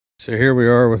So here we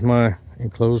are with my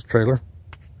enclosed trailer.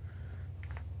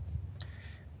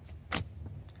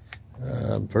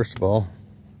 First of all,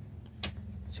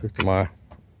 let's hook to my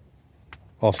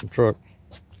awesome truck.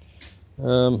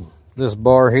 This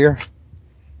bar here,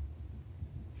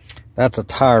 that's a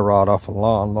tie rod off a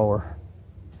lawnmower.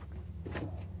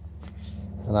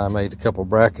 And I made a couple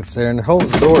brackets there, and it holds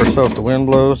the door so if the wind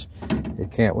blows,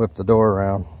 it can't whip the door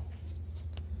around.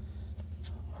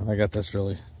 I got this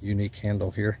really unique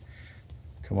handle here.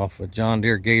 Come off a John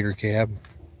Deere Gator cab.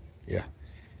 Yeah,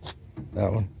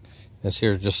 that one. This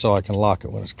here is just so I can lock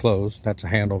it when it's closed. That's a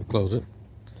handle to close it.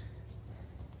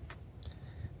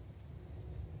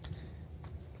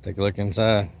 Take a look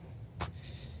inside.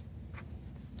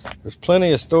 There's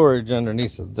plenty of storage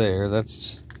underneath it there.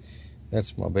 That's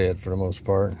my bed for the most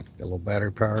part. Got a little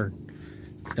battery powered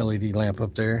LED lamp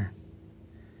up there.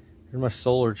 Here's my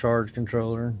solar charge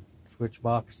controller, switch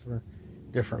box for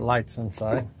different lights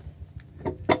inside.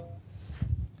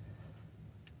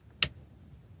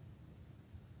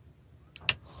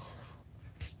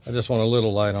 I just want a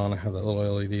little light on. I have that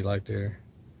little LED light there.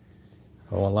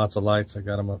 I want lots of lights. I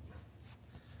got them up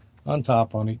on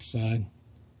top on each side.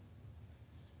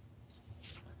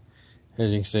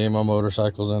 As you can see, my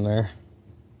motorcycle's in there.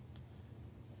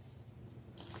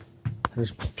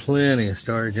 There's plenty of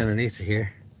storage underneath of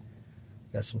here.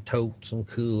 Got some totes, some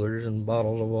coolers, and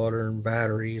bottles of water, and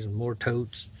batteries, and more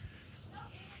totes.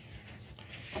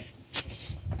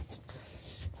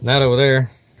 And that over there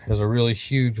has a really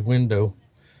huge window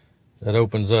that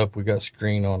opens up. We got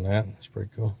screen on that. It's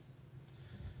pretty cool.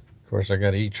 Of course, I got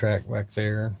an E-track back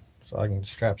there, so I can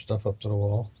strap stuff up to the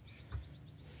wall.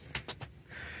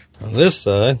 On this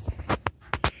side,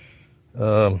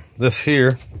 this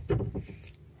here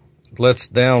lets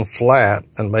down flat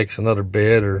and makes another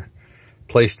bed or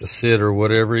place to sit or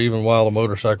whatever, even while the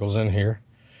motorcycle's in here.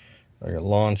 I got a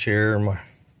lawn chair, my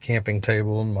camping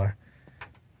table, and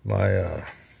my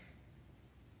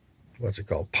what's it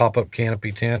called, pop-up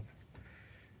canopy tent.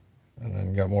 And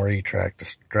then got more E-track to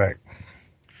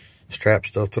strap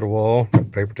stuff to the wall.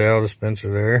 Paper towel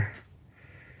dispenser there.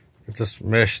 Got this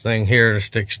mesh thing here to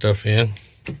stick stuff in,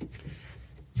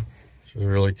 which is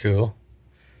really cool.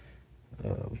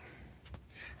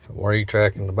 More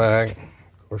E-track in the back.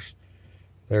 Of course,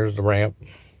 there's the ramp.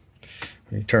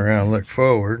 When you turn around and look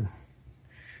forward,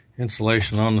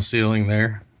 insulation on the ceiling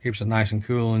there. Keeps it nice and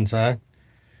cool inside.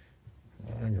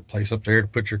 Got a place up there to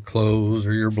put your clothes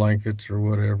or your blankets or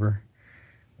whatever.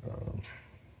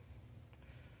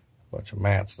 Bunch of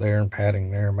mats there and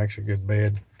padding there. Makes a good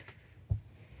bed.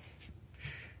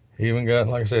 Even got,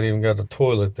 like I said, even got the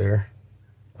toilet there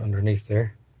underneath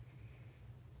there.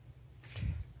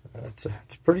 It's a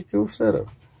pretty cool setup.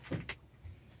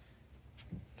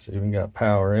 It's even got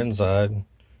power inside.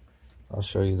 I'll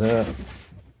show you that.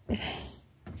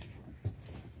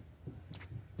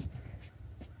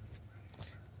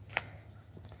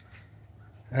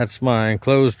 That's my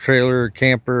enclosed trailer,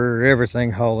 camper,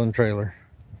 everything hauling trailer.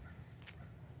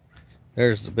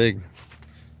 There's the big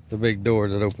door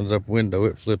that opens up window.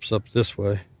 It flips up this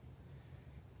way.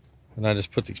 And I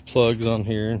just put these plugs on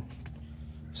here and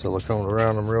silicone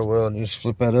around them real well, and you just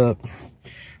flip that up.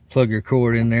 Plug your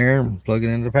cord in there and plug it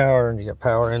into the power, and you got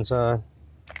power inside.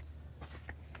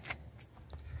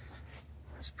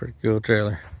 It's a pretty cool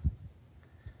trailer.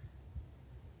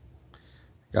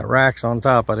 Got racks on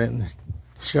top. I didn't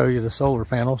show you the solar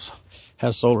panels.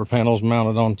 Has solar panels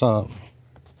mounted on top.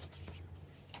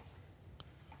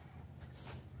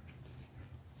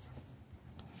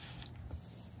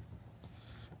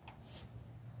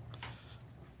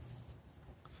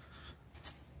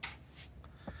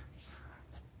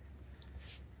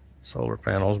 Solar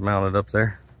panels mounted up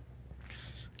there.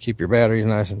 Keep your batteries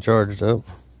nice and charged up.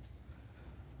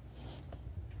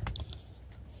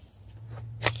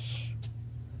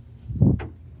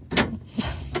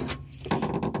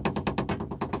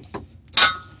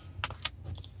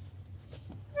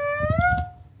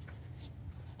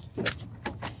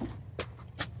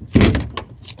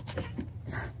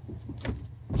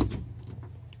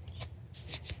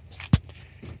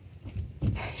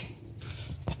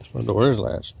 My door is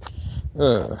latched.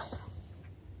 Of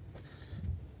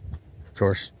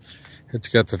course, it's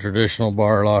got the traditional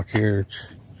bar lock here.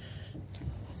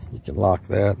 You can lock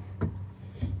that.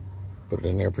 Put it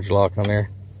in there, put your lock on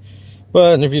there.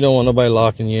 But if you don't want nobody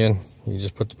locking you in, you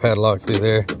just put the padlock through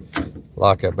there,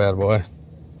 lock that bad boy.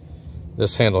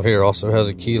 This handle here also has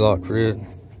a key lock for it.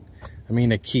 I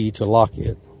mean a key to lock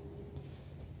it.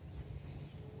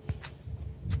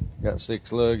 Got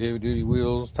 6 lug heavy duty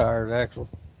wheels, tires, axle.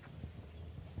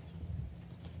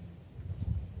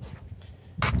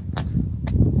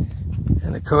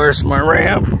 And of course my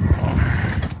ramp.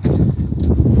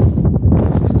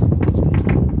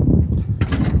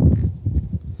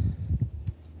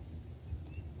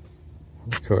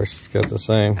 Of course it's got the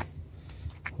same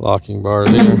locking bars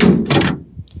here.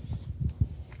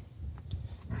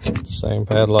 The same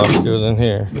padlock goes in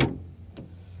here.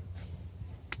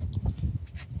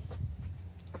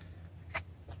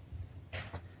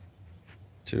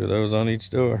 Two of those on each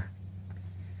door.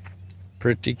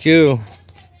 Pretty cool.